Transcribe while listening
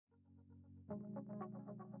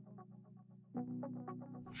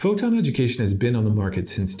Photon education has been on the market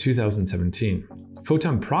since 2017.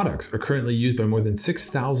 Photon products are currently used by more than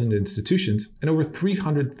 6,000 institutions and over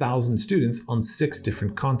 300,000 students on 6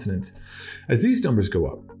 different continents. As these numbers go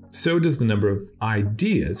up, so does the number of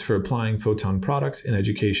ideas for applying Photon products in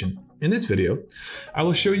education. In this video, I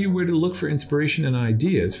will show you where to look for inspiration and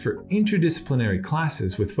ideas for interdisciplinary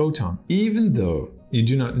classes with Photon. Even though you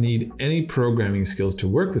do not need any programming skills to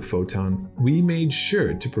work with Photon, we made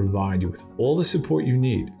sure to provide you with all the support you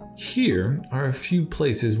need. Here are a few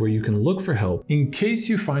places where you can look for help in case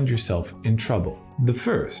you find yourself in trouble. The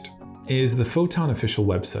first is the Photon official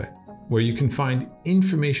website, where you can find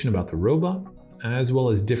information about the robot, as well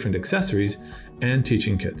as different accessories and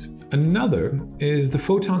teaching kits. Another is the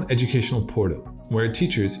Photon educational portal, where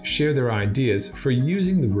teachers share their ideas for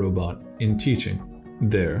using the robot in teaching.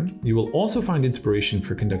 There, you will also find inspiration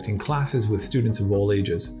for conducting classes with students of all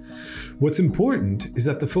ages. What's important is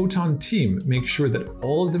that the Photon team makes sure that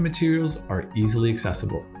all of the materials are easily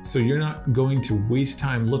accessible, so you're not going to waste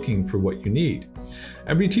time looking for what you need.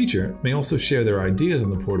 Every teacher may also share their ideas on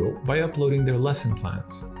the portal by uploading their lesson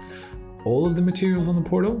plans. All of the materials on the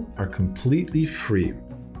portal are completely free.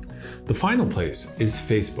 The final place is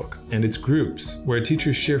Facebook and its groups, where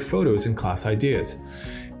teachers share photos and class ideas.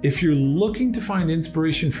 If you're looking to find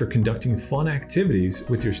inspiration for conducting fun activities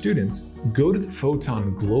with your students, go to the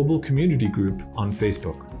Photon Global Community Group on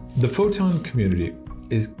Facebook. The Photon community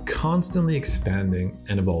is constantly expanding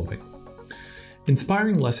and evolving.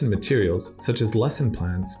 Inspiring lesson materials, such as lesson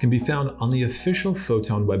plans, can be found on the official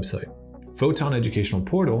Photon website, Photon Educational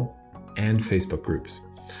Portal, and Facebook groups.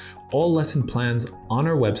 All lesson plans on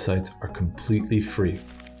our websites are completely free.